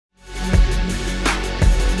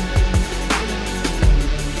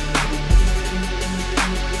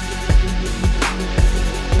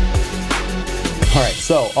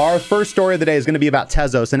So our first story of the day is going to be about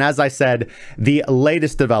Tezos. And as I said, the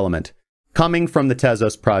latest development coming from the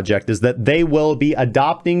Tezos project is that they will be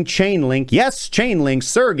adopting Chainlink, yes, Chainlink,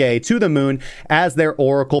 Sergey, to the moon as their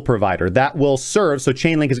Oracle provider. That will serve, so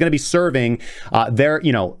Chainlink is going to be serving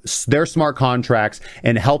their smart contracts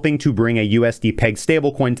and helping to bring a USD-pegged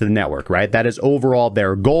stablecoin to the network, right? That is overall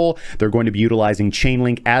their goal. They're going to be utilizing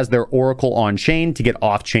Chainlink as their Oracle on-chain to get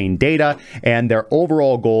off-chain data, and their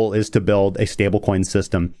overall goal is to build a stablecoin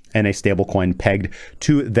system and a stablecoin pegged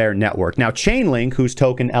to their network. Now, Chainlink, whose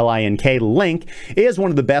token Link is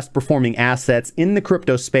one of the best performing assets in the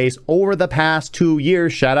crypto space over the past 2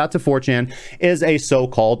 years, shout out to 4chan, is a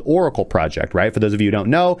so-called Oracle project, right? For those of you who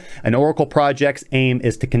don't know, an Oracle project's aim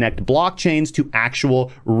is to connect blockchains to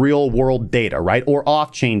actual real world data, right? Or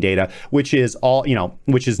off-chain data, which is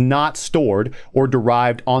which is not stored or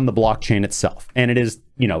derived on the blockchain itself. And it is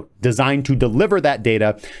designed to deliver that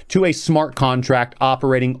data to a smart contract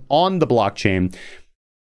operating on the blockchain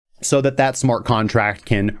so that that smart contract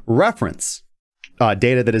can reference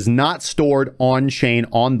data that is not stored on chain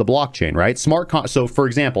on the blockchain, right? So for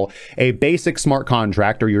example, a basic smart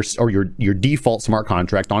contract or your default smart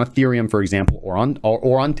contract on Ethereum, for example, or on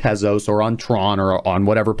Tezos or on Tron or on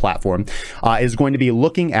whatever platform is going to be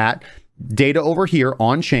looking at data over here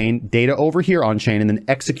on chain, data over here on chain, and then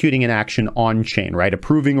executing an action on chain, right?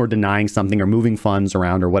 Approving or denying something or moving funds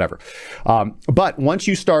around or whatever. But once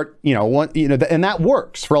you start, and that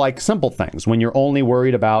works for like simple things when you're only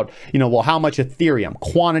worried about, well, how much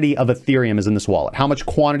quantity of Ethereum is in this wallet? How much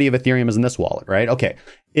quantity of Ethereum is in this wallet, right? Okay.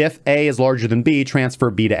 If A is larger than B, transfer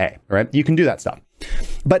B to A, right? You can do that stuff.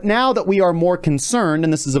 But now that we are more concerned,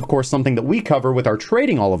 and this is of course something that we cover with our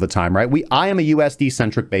trading all of the time, right? I am a USD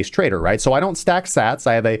centric based trader, right? So I don't stack sats.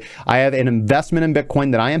 I have an investment in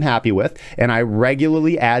Bitcoin that I am happy with, and I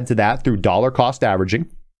regularly add to that through dollar cost averaging.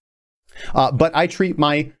 But I treat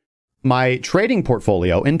my trading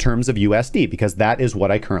portfolio in terms of USD because that is what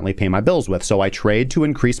I currently pay my bills with. So I trade to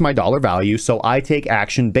increase my dollar value. So I take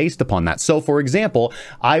action based upon that. So for example,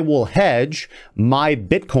 I will hedge my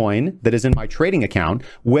Bitcoin that is in my trading account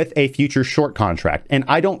with a future short contract. And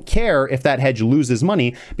I don't care if that hedge loses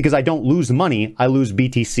money because I don't lose money. I lose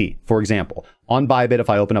BTC, for example. On ByBit, if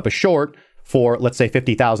I open up a short for, let's say,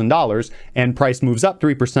 $50,000 and price moves up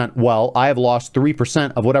 3%, well, I have lost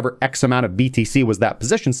 3% of whatever X amount of BTC was that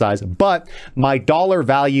position size, but my dollar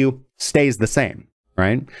value stays the same,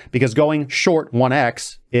 right? Because going short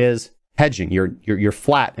 1X is hedging. You're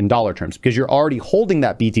flat in dollar terms because you're already holding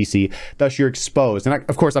that BTC, thus you're exposed. And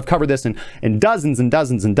of course, I've covered this in dozens and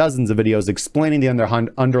dozens and dozens of videos explaining the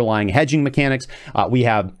underlying hedging mechanics. We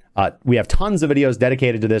have tons of videos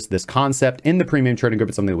dedicated to this concept in the premium trading group.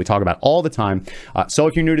 It's something that we talk about all the time. So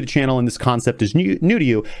if you're new to the channel and this concept is new to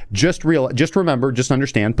you, just remember, just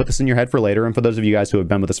understand, put this in your head for later. And for those of you guys who have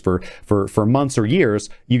been with us for months or years,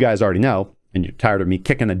 you guys already know, and you're tired of me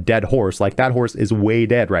kicking a dead horse. Like that horse is way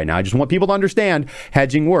dead right now. I just want people to understand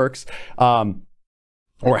hedging works.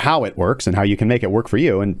 Or how it works and how you can make it work for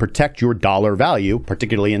you and protect your dollar value,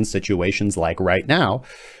 particularly in situations like right now.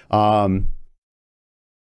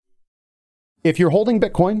 If you're holding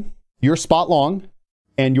Bitcoin, you're spot long,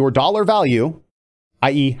 and your dollar value,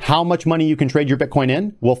 i.e. how much money you can trade your Bitcoin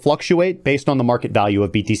in, will fluctuate based on the market value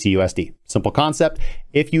of BTC USD. Simple concept.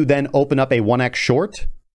 If you then open up a 1X short,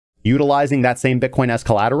 utilizing that same Bitcoin as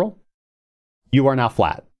collateral, you are now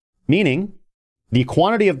flat. Meaning, the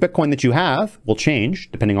quantity of Bitcoin that you have will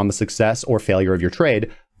change depending on the success or failure of your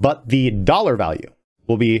trade, but the dollar value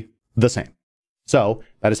will be the same. So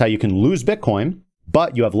that is how you can lose Bitcoin,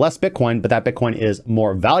 but you have less Bitcoin, but that Bitcoin is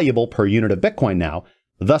more valuable per unit of Bitcoin now.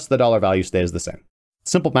 Thus, the dollar value stays the same.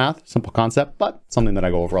 Simple math, simple concept, but something that I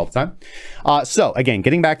go over all the time. So again,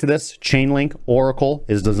 getting back to this, Chainlink Oracle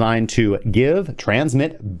is designed to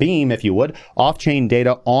transmit, beam, if you would, off-chain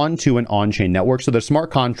data onto an on-chain network. So the smart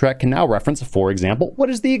contract can now reference, for example, what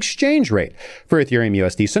is the exchange rate for Ethereum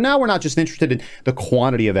USD? So now we're not just interested in the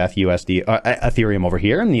quantity of Ethereum over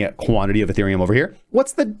here and the quantity of Ethereum over here.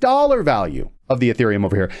 What's the dollar value of the Ethereum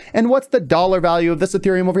over here? And what's the dollar value of this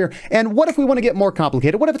Ethereum over here? And what if we want to get more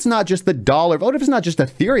complicated? What if it's not just the dollar? What if it's not just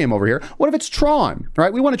Ethereum over here? What if it's Tron,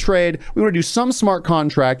 right? We want to trade, we want to do some smart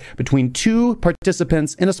contract between two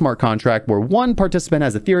participants in a smart contract where one participant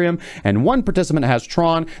has Ethereum and one participant has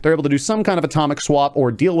Tron. They're able to do some kind of atomic swap or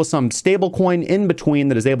deal with some stable coin in between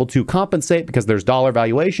that is able to compensate because there's dollar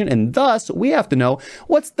valuation. And thus we have to know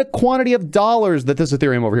what's the quantity of dollars that this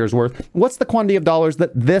Ethereum over here is worth? What's the quantity of dollars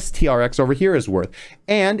that this TRX over here is worth?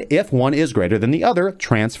 And if one is greater than the other,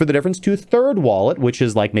 transfer the difference to third wallet, which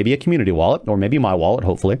is like maybe a community wallet or maybe my wallet,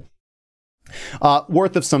 hopefully,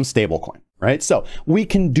 worth of some stable coin, right? So we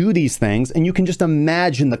can do these things, and you can just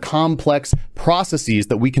imagine the complex processes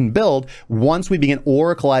that we can build once we begin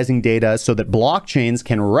oracleizing data so that blockchains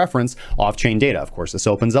can reference off-chain data. Of course, this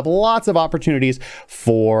opens up lots of opportunities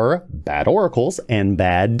for bad oracles and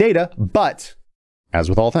bad data, but as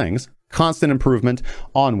with all things, constant improvement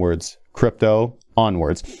onwards, crypto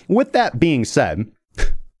onwards. With that being said,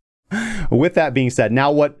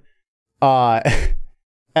 now what,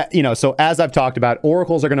 so as I've talked about,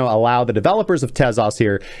 oracles are going to allow the developers of Tezos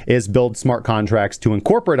here is build smart contracts to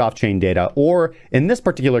incorporate off-chain data, or in this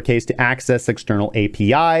particular case, to access external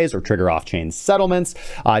APIs or trigger off-chain settlements.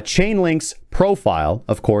 Chainlink's profile,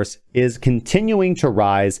 of course, is continuing to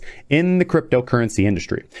rise in the cryptocurrency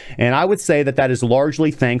industry. And I would say that that is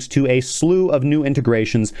largely thanks to a slew of new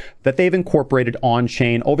integrations that they've incorporated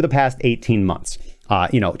on-chain over the past 18 months.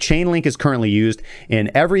 Chainlink is currently used in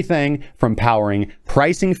everything from powering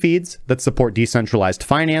pricing feeds that support decentralized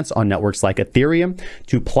finance on networks like Ethereum,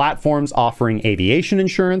 to platforms offering aviation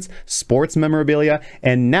insurance, sports memorabilia,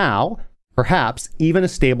 and now, perhaps, even a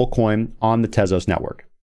stablecoin on the Tezos network.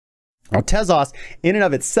 Now, Tezos, in and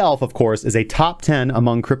of itself, of course, is a top 10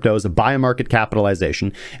 among cryptos by market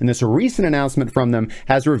capitalization, and this recent announcement from them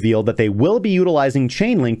has revealed that they will be utilizing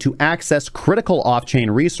Chainlink to access critical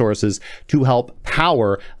off-chain resources to help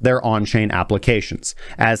power their on-chain applications.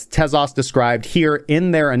 As Tezos described here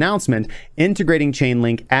in their announcement, integrating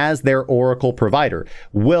Chainlink as their Oracle provider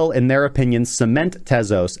will, in their opinion, cement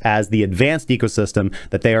Tezos as the advanced ecosystem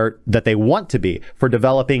that they want to be for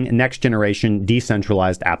developing next-generation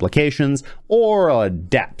decentralized applications, or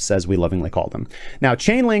DApps, as we lovingly call them. Now,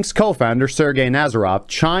 Chainlink's co-founder, Sergey Nazarov,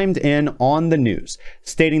 chimed in on the news,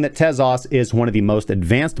 stating that Tezos is one of the most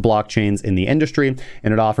advanced blockchains in the industry,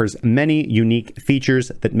 and it offers many unique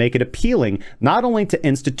features that make it appealing not only to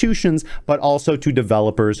institutions, but also to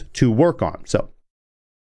developers to work on. So,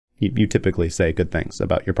 you typically say good things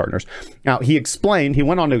about your partners. Now, he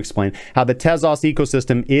went on to explain how the Tezos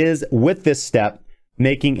ecosystem is, with this step,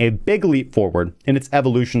 making a big leap forward in its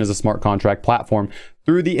evolution as a smart contract platform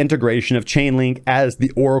through the integration of Chainlink as the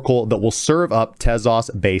oracle that will serve up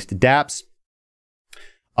Tezos-based dApps,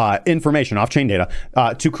 information, off-chain data,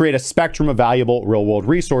 to create a spectrum of valuable real-world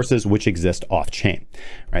resources which exist off-chain.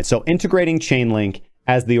 Right, so integrating Chainlink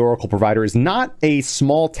as the Oracle provider is not a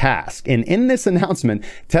small task. And in this announcement,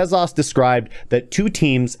 Tezos described that 2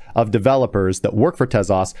 teams of developers that work for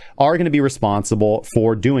Tezos are going to be responsible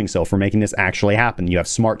for doing so, for making this actually happen. You have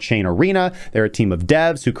Smart Chain Arena. They're a team of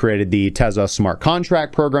devs who created the Tezos smart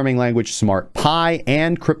contract programming language, Smart Pi,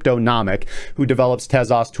 and Cryptonomic, who develops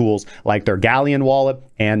Tezos tools like their Galleon wallet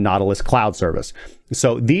and Nautilus cloud service.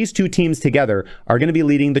 So these 2 teams together are going to be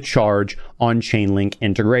leading the charge on Chainlink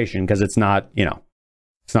integration, because it's not,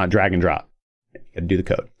 it's not drag and drop. You got to do the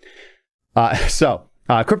code.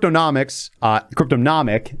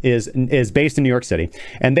 Cryptonomic is based in New York City,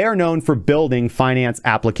 and they are known for building finance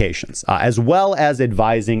applications, as well as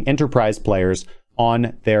advising enterprise players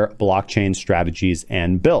on their blockchain strategies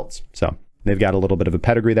and builds. So they've got a little bit of a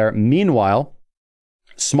pedigree there. Meanwhile,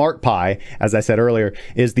 Smart Pi, as I said earlier,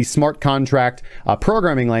 is the smart contract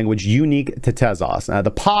programming language unique to Tezos.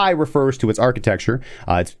 The Pi refers to its architecture.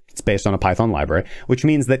 It's based on a Python library, which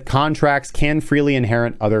means that contracts can freely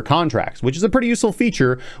inherit other contracts, which is a pretty useful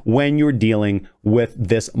feature when you're dealing with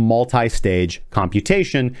this multi-stage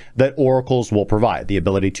computation that oracles will provide, the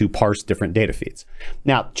ability to parse different data feeds.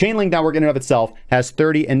 Now, Chainlink Network in and of itself has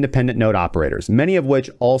 30 independent node operators, many of which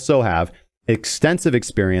also have extensive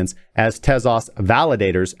experience as Tezos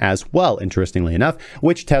validators as well, interestingly enough,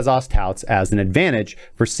 which Tezos touts as an advantage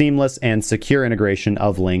for seamless and secure integration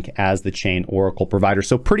of Link as the chain oracle provider.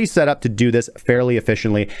 So pretty set up to do this fairly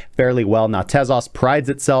efficiently, fairly well. Now, Tezos prides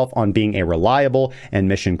itself on being a reliable and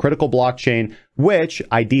mission critical blockchain, which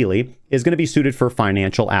ideally is going to be suited for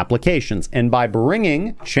financial applications. And by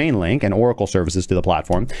bringing Chainlink and Oracle services to the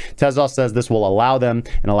platform, Tezos says this will allow them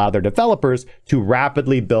and allow their developers to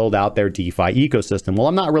rapidly build out their DeFi ecosystem. Well,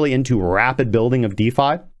 I'm not really into rapid building of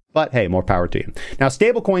DeFi, but hey, more power to you. Now,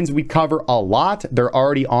 stablecoins we cover a lot. They're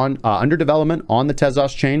already on under development on the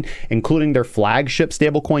Tezos chain, including their flagship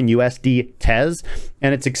stablecoin USD-Tez.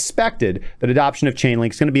 And it's expected that adoption of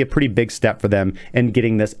Chainlink is going to be a pretty big step for them in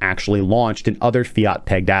getting this actually launched in other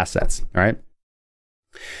fiat-pegged assets. All right.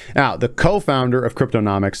 Now, the co-founder of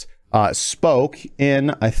Cryptonomics spoke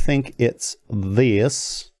in, I think it's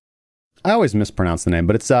this. I always mispronounce the name,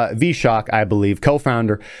 but it's Vishak, I believe,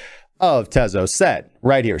 co-founder of Tezos, said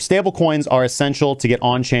right here, stablecoins are essential to get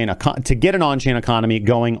an on-chain economy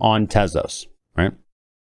going on Tezos, right?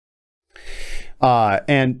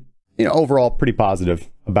 And overall pretty positive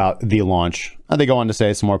about the launch. They go on to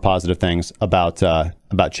say some more positive things about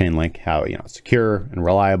Chainlink, how, you know, secure and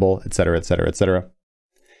reliable, et cetera, et cetera, et cetera.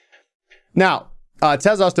 Now,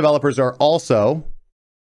 Tezos developers are also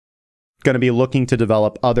going to be looking to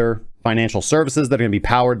develop other financial services that are going to be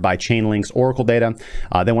powered by Chainlink's Oracle data.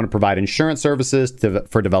 They want to provide insurance services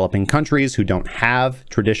for developing countries who don't have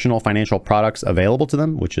traditional financial products available to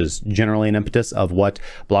them, which is generally an impetus of what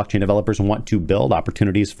blockchain developers want to build,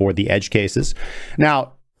 opportunities for the edge cases.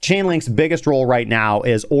 Now, Chainlink's biggest role right now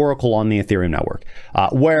is Oracle on the Ethereum network,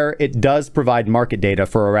 where it does provide market data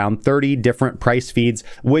for around 30 different price feeds,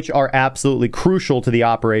 which are absolutely crucial to the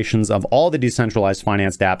operations of all the decentralized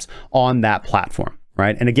finance dApps on that platform.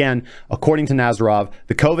 Right. And again, according to Nazarov,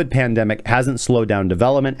 the COVID pandemic hasn't slowed down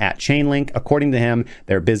development at Chainlink. According to him,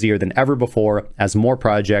 they're busier than ever before as more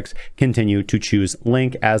projects continue to choose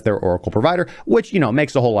Link as their Oracle provider, which, you know,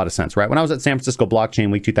 makes a whole lot of sense. Right. When I was at San Francisco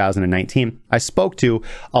Blockchain Week 2019, I spoke to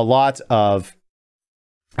a lot of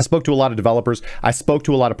developers. I spoke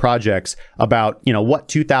to a lot of projects about, you know, what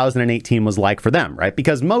 2018 was like for them, right?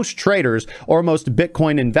 Because most traders or most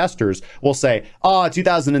Bitcoin investors will say, oh,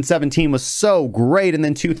 2017 was so great. And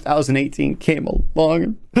then 2018 came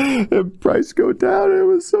along and price go down. It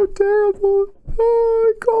was so terrible.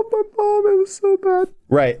 Oh, I called my mom. It was so bad.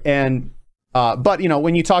 Right. And but, you know,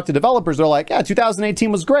 when you talk to developers, they're like, yeah,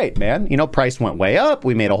 2018 was great, man. You know, price went way up.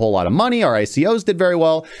 We made a whole lot of money. Our ICOs did very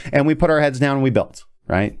well. And we put our heads down and we built.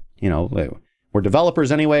 Right? You know, we're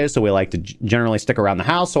developers anyway, so we like to generally stick around the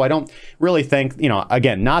house. So I don't really think, you know,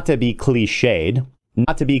 again, not to be cliched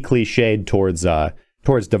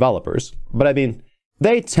towards developers, but I mean,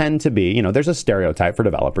 they tend to be, you know, there's a stereotype for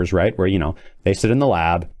developers, right? Where, you know, they sit in the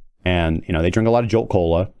lab and, you know, they drink a lot of Jolt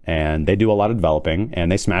Cola and they do a lot of developing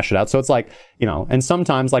and they smash it out. So it's like, you know, and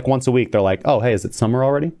sometimes like once a week, they're like, oh, hey, is it summer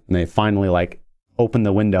already? And they finally like open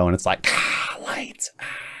the window and it's like, lights,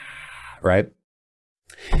 right?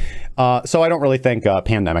 So I don't really think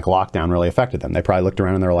pandemic lockdown really affected them. They probably looked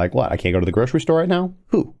around and they're like, what? I can't go to the grocery store right now?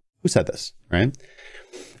 Who said this? Right.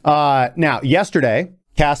 Now, yesterday,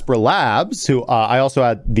 Casper Labs, who I also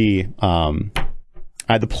had the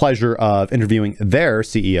pleasure of interviewing their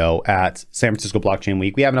CEO at San Francisco Blockchain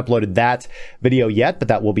Week. We haven't uploaded that video yet, but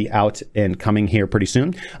that will be out and coming here pretty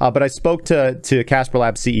soon. But I spoke to Casper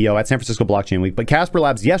Labs CEO at San Francisco Blockchain Week. But Casper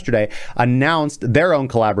Labs yesterday announced their own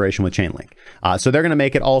collaboration with Chainlink. So they're going to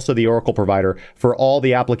make it also the Oracle provider for all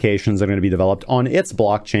the applications that are going to be developed on its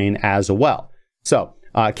blockchain as well. So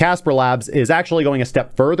Casper Labs is actually going a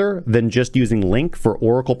step further than just using Link for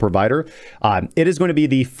Oracle provider. It is going to be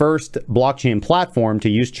the first blockchain platform to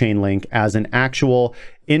use Chainlink as an actual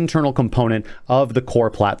internal component of the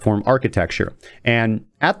core platform architecture. And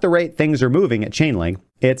at the rate things are moving at Chainlink,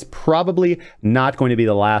 it's probably not going to be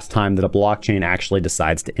the last time that a blockchain actually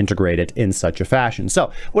decides to integrate it in such a fashion.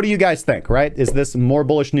 So what do you guys think, right? Is this more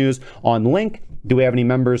bullish news on Link? Do we have any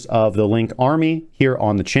members of the Link army here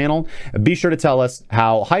on the channel? Be sure to tell us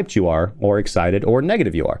how hyped you are, or excited, or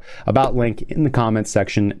negative you are about Link in the comments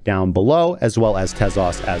section down below, as well as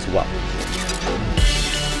Tezos as well.